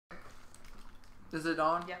Is it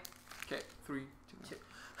on? Yeah. Okay, 3, 2, 1.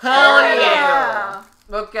 Hell yeah!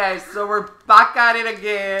 Okay, so we're back at it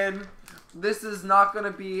again. This is not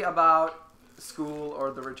gonna be about school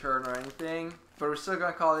or the return or anything, but we're still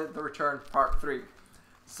gonna call it the return part 3.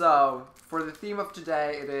 So, for the theme of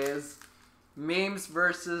today, it is memes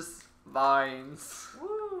versus vines.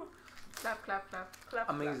 Woo! Clap, clap, clap, clap.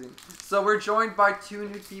 Amazing. So we're joined by 2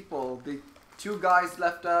 new people. The 2 guys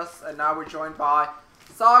left us, and now we're joined by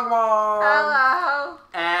Songwon. Hello!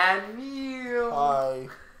 And Neil. Hi.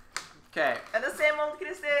 Okay. And the same old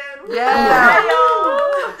Kristen. Yeah!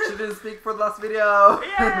 Hey, She didn't speak for the last video.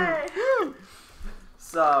 Yay!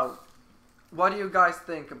 So, what do you guys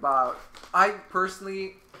think about... I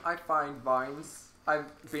find Vines... I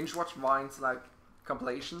binge watch Vines, like,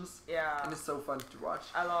 compilations. Yeah. And it's so fun to watch.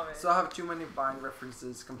 I love it. So I have too many Vine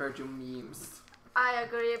references compared to memes. I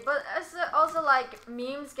agree, but it's also like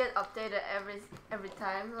memes get updated every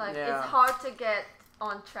time. Like Yeah. it's hard to get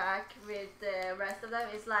on track with the rest of them.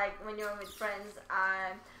 It's like when you're with friends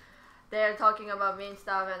and they're talking about meme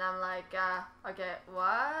stuff, and I'm like, okay,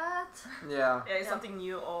 what? Yeah. Yeah, it's something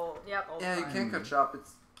new all Yep. all Yeah, you time. can't catch up.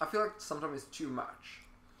 I feel like sometimes it's too much.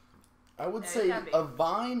 I would Yeah, it say can be. a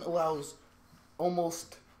Vine allows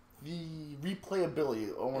almost the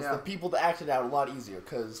replayability, almost Yeah. the people to act it out a lot easier.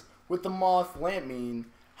 Because with the moth lamp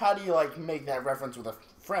meme, how do you like make that reference with a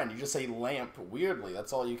friend? You just say lamp weirdly.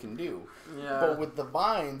 That's all you can do. Yeah. But with the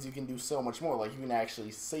Vines, you can do so much more. Like you can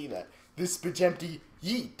actually say that this bitch empty,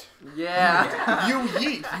 yeet. Yeah. You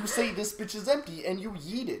yeet. You say this bitch is empty, and you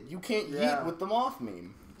yeet it. You can't Yeah. yeet with the moth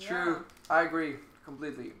meme. True. I agree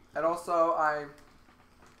completely. And also,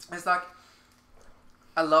 it's like,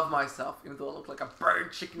 I love myself, even though I look like a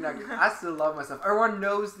burnt chicken nugget. I still love myself. Everyone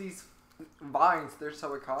knows these Vines. They're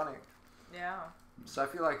so iconic. Yeah. So I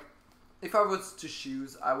feel like if I was to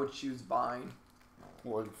choose, I would choose Vine.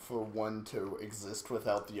 Like for one to exist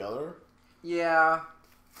without the other. Yeah.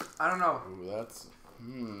 I don't know. Ooh, that's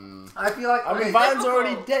I feel like... I mean, okay, Vine's difficult.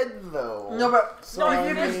 already dead though. No, but So, if I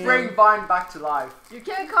you just mean- bring Vine back to life. You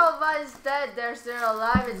can't call Vines dead. They're still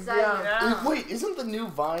alive inside Yeah. you. Yeah. Wait, isn't the new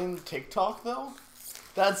Vine TikTok though?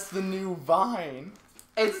 That's the new Vine.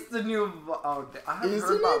 It's the new... Oh, I haven't Isn't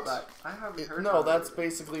heard about it? that. I haven't heard No, about that's it.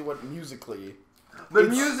 basically what Musically. But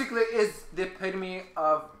it's- Musically is the epitome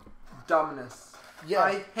of dumbness. Yeah,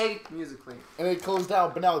 I hate Musically. and it closed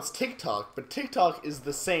down, but now it's TikTok. But TikTok is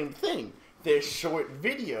the same thing. They're short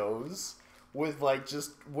videos with like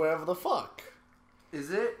just whatever the fuck.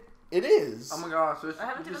 Is it? It is. Oh my gosh. So I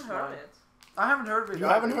haven't even heard of it. I haven't heard of it. You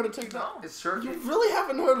haven't heard of TikTok? No. It's Turkey. You really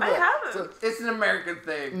haven't heard of I it? haven't. It's an American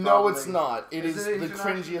thing. No, probably. it's not. It Is is it the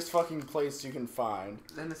international? cringiest fucking place you can find.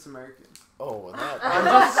 Then it's American. Oh, that.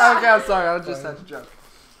 Okay, I'm sorry. I just had to joke.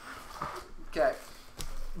 Okay.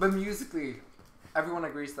 But Musically, everyone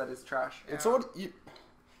agrees that it's trash. It's what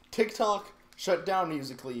TikTok shut down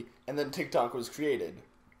Musically, and then TikTok was created.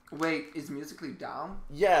 Wait, is Musically down?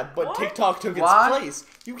 Yeah, but What? TikTok took What? its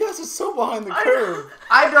place. You guys are so behind the curve.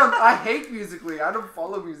 I hate Musically. I don't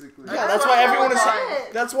follow Musically. Yeah, that's why everyone is.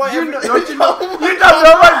 Fine. That's why You everyone. know, don't you know? You don't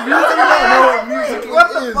know what Musically You don't know what is? Musical.ly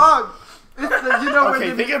What the is. fuck? It's the, you know when Okay,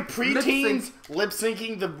 they think of lip-sync. preteens lip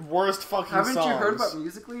syncing the worst fucking Haven't songs. you heard about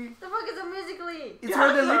Musically? The fuck is a Musically? It's You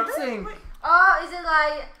where they haven't lip heard sync. it? Oh, is it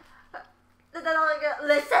like?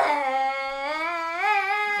 Listen.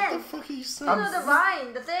 What the fuck are you You saying? know the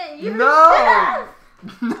Vine, the thing. You No!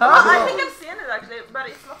 No! I think I've seen it actually, but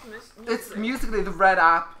it's not music. It's Musically, the red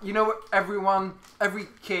app. You know, every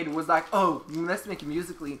kid was like, oh, let's make a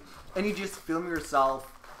Musically. And you just film yourself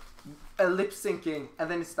lip syncing, and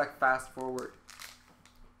then it's like fast forward.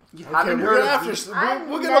 You Okay, haven't we're heard gonna of have to. I've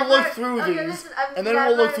We're gonna look never- through okay, these, listen, I've and then we'll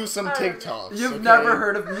look never through some heard of it. TikToks. You've okay? never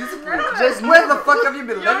heard of Musically? Never. Just where the fuck have you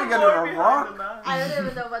been You're living more under a behind rock? than that. I don't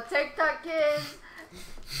even know what TikTok is.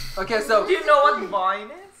 Okay, so Do you know what Vine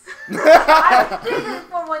is? I did it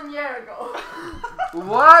for 1 year ago.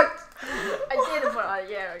 what? I did it for a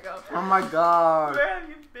year ago. Oh my god. Where have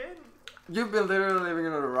you been? You've been literally living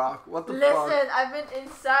under a rock. What the Listen, fuck? I've been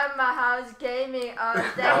inside my house gaming all day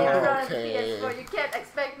in front of the Okay. PS4. You can't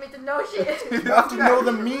expect me to know shit. You have to know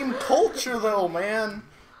the meme culture, though, man.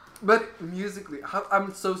 But Musically,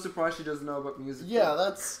 I'm so surprised she doesn't know about Musically. Yeah,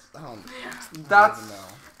 that's. I don't That's- even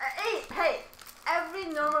know. hey, every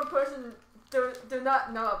normal person do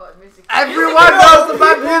not know about music. Everyone knows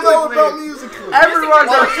about People know about Musically. Musically. Everyone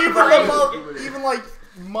Musically. knows Even, about the even like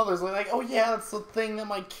mothers are like, oh yeah, that's the thing that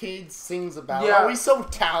my kid sings about. Yeah. Oh, he's so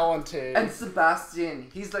talented. And Sebastian,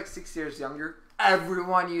 he's like 6 years younger.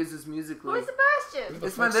 Everyone uses Who Musically. is Sebastian? The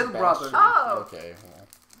It's my fuck's little brother. Sebastian? Oh. Okay. Well.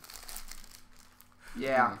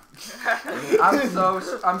 Yeah. Hmm.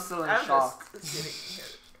 I'm still in I'm shock. just sitting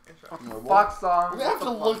here Intro. Yeah, Fuck song. We have to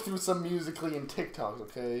What the look fuck? through some Musically and TikToks,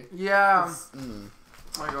 okay? Yeah. Mm.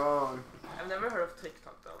 Oh my god. I've never heard of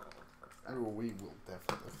TikTok though. Oh, we will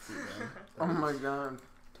definitely see that. Oh my god.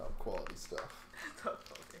 Top quality stuff. Top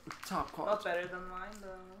quality. Top Not quality. better than mine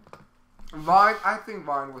though. Vine, I think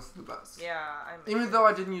Vine was the best. Yeah, I miss Even it. though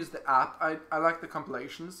I didn't use the app, I like the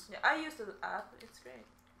compilations. Yeah, I used the app. It's great.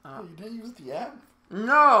 Oh, you didn't use the app?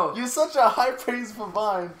 No! You're such a high praise for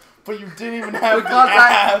Vine, but you didn't even have the Because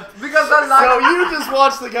app. because I like. So you just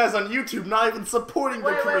watch the guys on YouTube, not even supporting the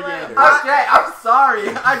Wait, wait, wait. creators. Okay, I'm sorry.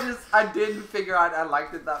 I didn't figure out I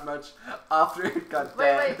liked it that much after it got Wait,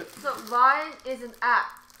 dead. wait. So Vine is an app.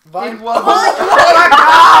 Vine It was. Oh my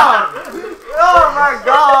god! Oh my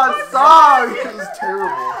god! Song! It was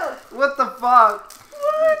terrible. What the fuck?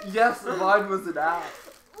 Yes, Vine was an app,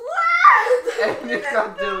 What? and it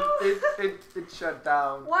got it shut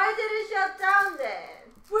down. Why did it shut down then?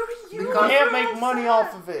 Where were You Because- can't make money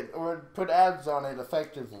off of it or put ads on it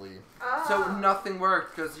effectively. Oh. So nothing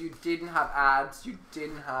worked because you didn't have ads. You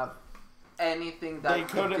didn't have anything that They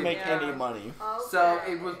couldn't make Yeah. any money. Okay. So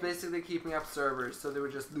it was basically keeping up servers, so they were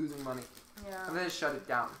just losing money, Yeah. and then they shut it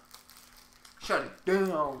down. Shut it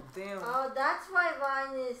down. Damn. Oh, that's why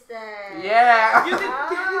Vine is there. Yeah. You did-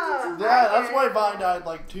 Oh, Yeah, I that's get why it. Vine died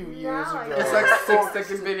like 2 years Now I ago. get It's it. like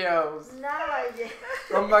 6-second videos. Now I get it.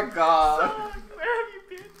 Oh my god. Where have you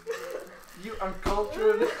been? You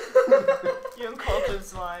uncultured. You uncultured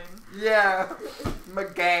swine. Yeah. My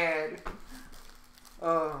god.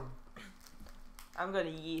 Oh. I'm gonna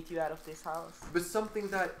yeet you out of this house. But something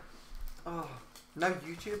that. Oh. Now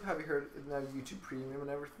YouTube, have you heard now YouTube Premium and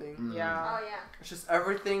everything? Mm. Yeah. Oh yeah. It's just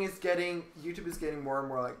everything is getting. YouTube is getting more and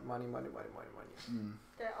more like money. Mm.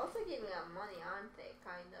 They're also giving out money, aren't they?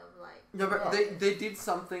 Kind of like. Yeah, but Yeah. they did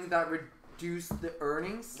something that reduced the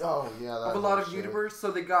earnings Oh, yeah. of a lot of shit. YouTubers,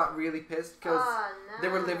 so they got really pissed because Oh, no. they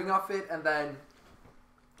were living off it, and then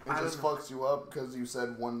It I just don't know. fucks you up because you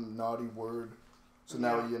said one naughty word. So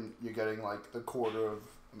now Yeah. you're getting like the quarter of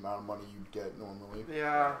amount of money you'd get normally.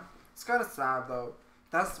 yeah, it's kind of sad though.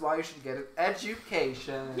 That's why you should get an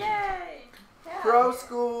education. Yay! Hell Pro yeah.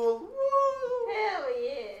 school. Woo! Hell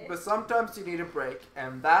yeah. But sometimes you need a break,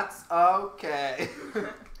 and that's okay. Oh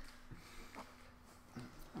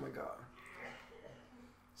my god.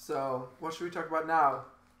 So, what should we talk about now?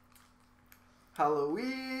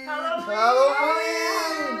 Halloween.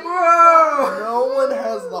 Halloween! Whoa! No one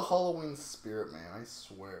has the Halloween spirit, man. I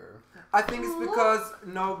swear. I think it's because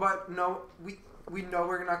we know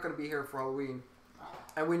we're not going to be here for Halloween,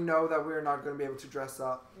 and we know that we're not going to be able to dress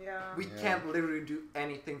up. Yeah. We Yeah. can't literally do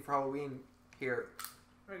anything for Halloween here.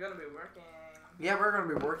 We're gonna be working. Yeah, we're going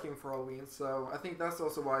to be working for Halloween, so I think that's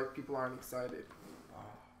also why people aren't excited.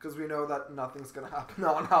 Because we know that nothing's going to happen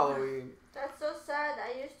on Halloween. That's so sad.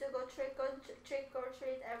 I used to go trick or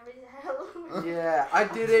treat every Halloween. Yeah, I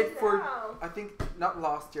did it for, No. I think, not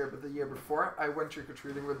last year, but the year before. I went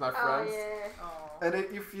trick-or-treating with my Oh friends. yeah. Oh.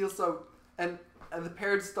 And you feel so... And the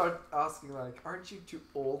parents start asking, like, aren't you too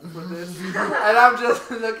old for this? And I'm just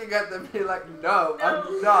looking at them being like, no,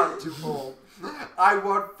 I'm not too old. I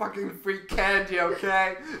want fucking free candy,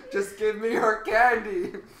 okay? Just give me your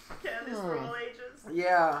candy. Candies for all ages.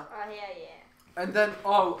 Yeah. Oh yeah, yeah. And then,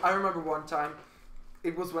 oh, I remember one time,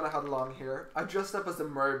 it was when I had long hair. I dressed up as a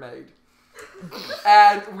mermaid.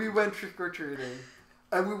 And we went trick-or-treating.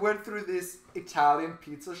 And we went through this Italian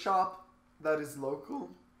pizza shop that is local.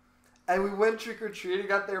 And we went trick-or-treating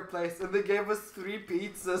at their place, and they gave us 3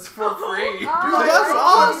 pizzas for free. Oh, that's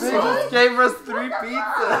awesome. They just gave us 3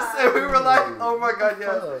 pizzas, and we were like, oh my god,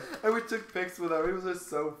 yes. Fuck. And we took pics with them. It was just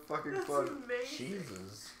so fucking That's fun. amazing.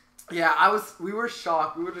 Jesus. Yeah, we were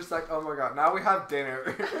shocked. We were just like, oh my god, now we have dinner.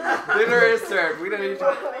 Dinner is served. We don't need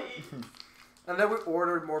to. And then we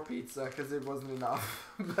ordered more pizza because it wasn't enough.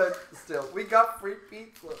 But still, we got free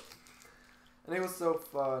pizza. And it was so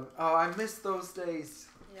fun. Oh, I miss those days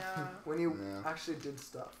Yeah. when you Yeah. actually did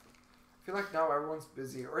stuff. I feel like now everyone's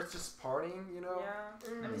busy, or it's just partying, you know?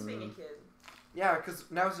 Yeah. I miss being a kid. Yeah, because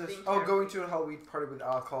now it's just, Being going careful. to a Halloween party with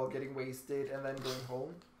alcohol, getting wasted, and then going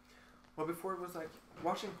home. Well, before it was like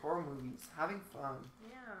watching horror movies, having fun,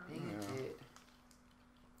 Yeah. being a Yeah. kid.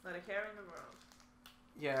 Not a care in the world.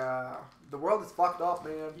 Yeah, the world is fucked up,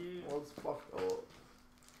 man. Yeah. The world is fucked up.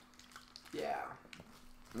 Yeah.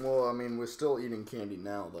 Well, I mean, we're still eating candy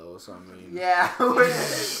now, though, so I mean... Yeah,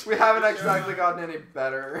 we haven't exactly gotten any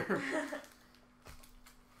better.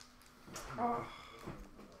 Oh.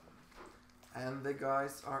 And the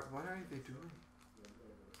guys are, what are they doing?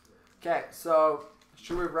 Okay, so,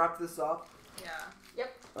 should we wrap this up? Yeah.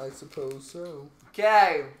 I suppose so.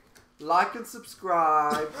 Okay, like and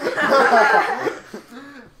subscribe.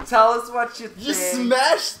 Tell us what you think. Just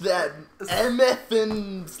smash that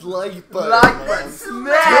MFN like button. Like man. button. Turn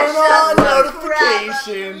Smash on that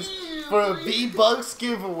notifications for a V-Bucks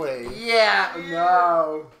giveaway. Yeah,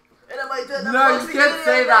 no. And am I doing No, you can't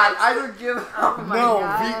say that. I don't give Oh my No,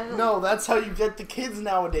 god. no, that's how you get the kids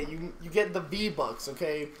nowadays. You get the V-Bucks,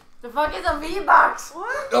 okay? The fuck is a V-Bucks?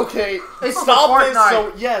 What? Okay, It's for stop this. Fortnite.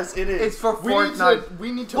 So yes, it is. It's for we Need Fortnite.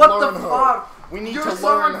 we need to What learn the her. fuck? We need You're to so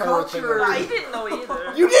learn her. uncultured. I didn't know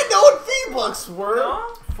either. You didn't know what V-Bucks were?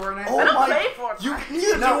 No? Fortnite. Oh I don't my- play Fortnite. You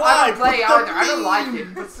neither No, do I don't play but either. I don't like meme.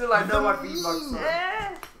 it, but still I know what V-Bucks are.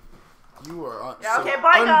 Eh. You are Yeah, so okay,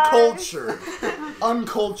 bye, guys. uncultured.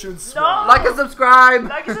 Uncultured swine. Like and subscribe.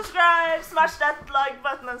 Like and subscribe. Smash that like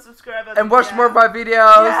button and subscribe. And watch yeah. more of my videos.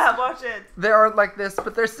 Yeah, watch it. They aren't like this,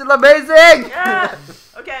 but they're still amazing. Yeah.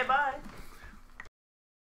 Okay, bye.